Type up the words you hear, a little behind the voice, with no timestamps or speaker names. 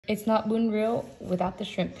It's not bun rieu without the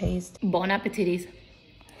shrimp paste. Bon appetit.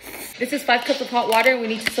 This is 5 cups of hot water. We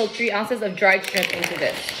need to soak 3 ounces of dried shrimp into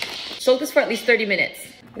this. Soak this for at least 30 minutes.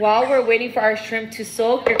 While we're waiting for our shrimp to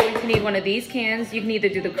soak, you're going to need one of these cans. You can either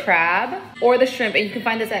do the crab or the shrimp, and you can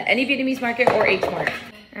find this at any Vietnamese market or H Mart.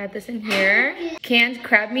 Add this in here. Canned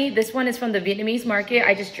crab meat. This one is from the Vietnamese market.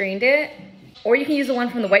 I just drained it. Or you can use the one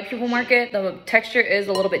from the white people market. The texture is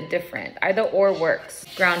a little bit different. Either or works.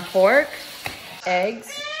 Ground pork,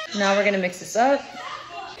 eggs. Now we're gonna mix this up.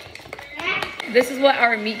 This is what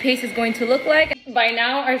our meat paste is going to look like. By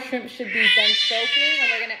now, our shrimp should be done soaking,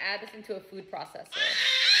 and we're gonna add this into a food processor.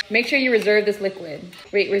 Make sure you reserve this liquid.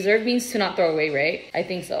 Wait, reserve means to not throw away, right? I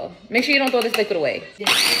think so. Make sure you don't throw this liquid away.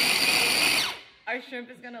 Our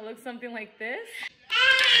shrimp is gonna look something like this.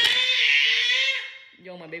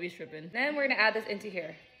 Yo, my baby's tripping. Then we're gonna add this into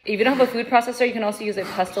here. If you don't have a food processor, you can also use a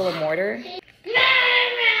pestle or mortar.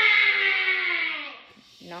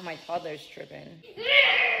 Now my toddler's tripping.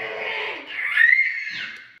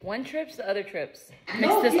 One trips, the other trips.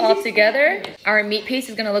 Mix this all together. Our meat paste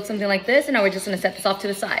is gonna look something like this, and now we're just gonna set this off to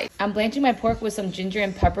the side. I'm blanching my pork with some ginger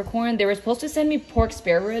and peppercorn. They were supposed to send me pork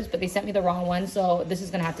spare ribs, but they sent me the wrong one, so this is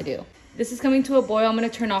gonna have to do. This is coming to a boil. I'm gonna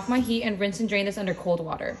turn off my heat and rinse and drain this under cold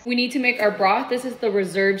water. We need to make our broth. This is the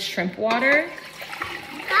reserved shrimp water.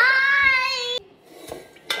 Hi!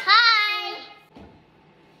 Hi!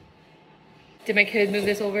 Did my kids move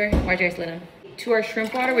this over? Why'd you guys let them? To our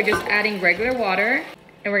shrimp water, we're just adding regular water.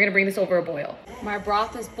 And we're gonna bring this over a boil. My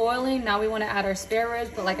broth is boiling. Now we wanna add our spare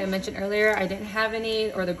ribs, but like I mentioned earlier, I didn't have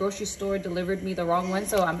any, or the grocery store delivered me the wrong one,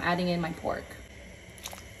 so I'm adding in my pork.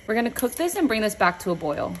 We're gonna cook this and bring this back to a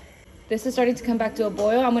boil. This is starting to come back to a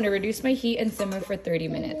boil. I'm gonna reduce my heat and simmer for 30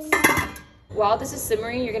 minutes. While this is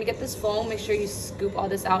simmering, you're gonna get this foam. Make sure you scoop all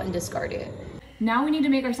this out and discard it. Now we need to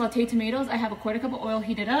make our sauteed tomatoes. I have a 1/4 cup of oil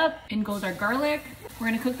heated up. In goes our garlic. We're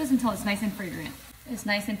gonna cook this until it's nice and fragrant. It's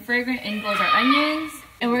nice and fragrant. In goes our onions.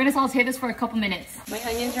 And we're gonna saute this for a couple minutes. My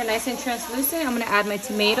onions are nice and translucent. I'm gonna add my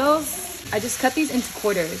tomatoes. I just cut these into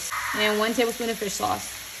quarters. And 1 tablespoon of fish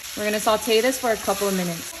sauce. We're gonna saute this for a couple of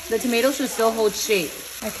minutes. The tomatoes should still hold shape.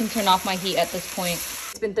 I can turn off my heat at this point.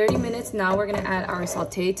 It's been 30 minutes. Now we're gonna add our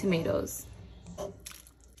sauteed tomatoes.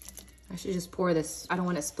 I should just pour this. I don't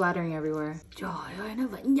want it splattering everywhere. I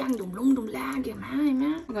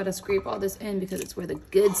gotta scrape all this in because it's where the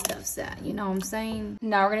good stuff's at. You know what I'm saying?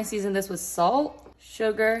 Now we're gonna season this with salt,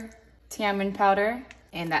 sugar, tamarind powder,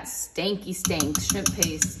 and that stanky shrimp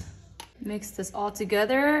paste. Mix this all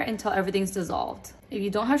together until everything's dissolved. If you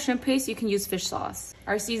don't have shrimp paste, you can use fish sauce.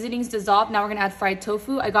 Our seasoning's dissolved. Now we're gonna add fried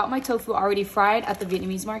tofu. I got my tofu already fried at the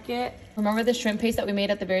Vietnamese market. Remember the shrimp paste that we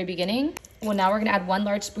made at the very beginning? Well, now we're gonna add 1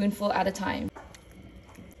 large spoonful at a time.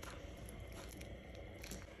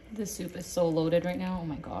 This soup is so loaded right now, oh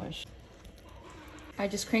my gosh. I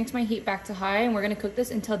just cranked my heat back to high, and we're gonna cook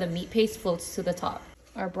this until the meat paste floats to the top.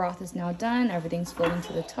 Our broth is now done. Everything's floating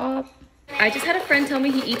to the top. I just had a friend tell me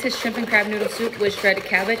he eats his shrimp and crab noodle soup with shredded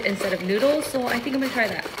cabbage instead of noodles, so I think I'm gonna try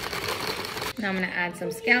that. Now I'm gonna add some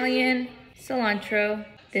scallion, cilantro,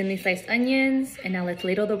 thinly sliced onions, and now let's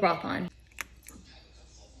ladle the broth on.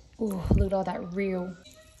 Ooh, look at all that rieu.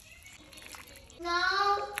 No.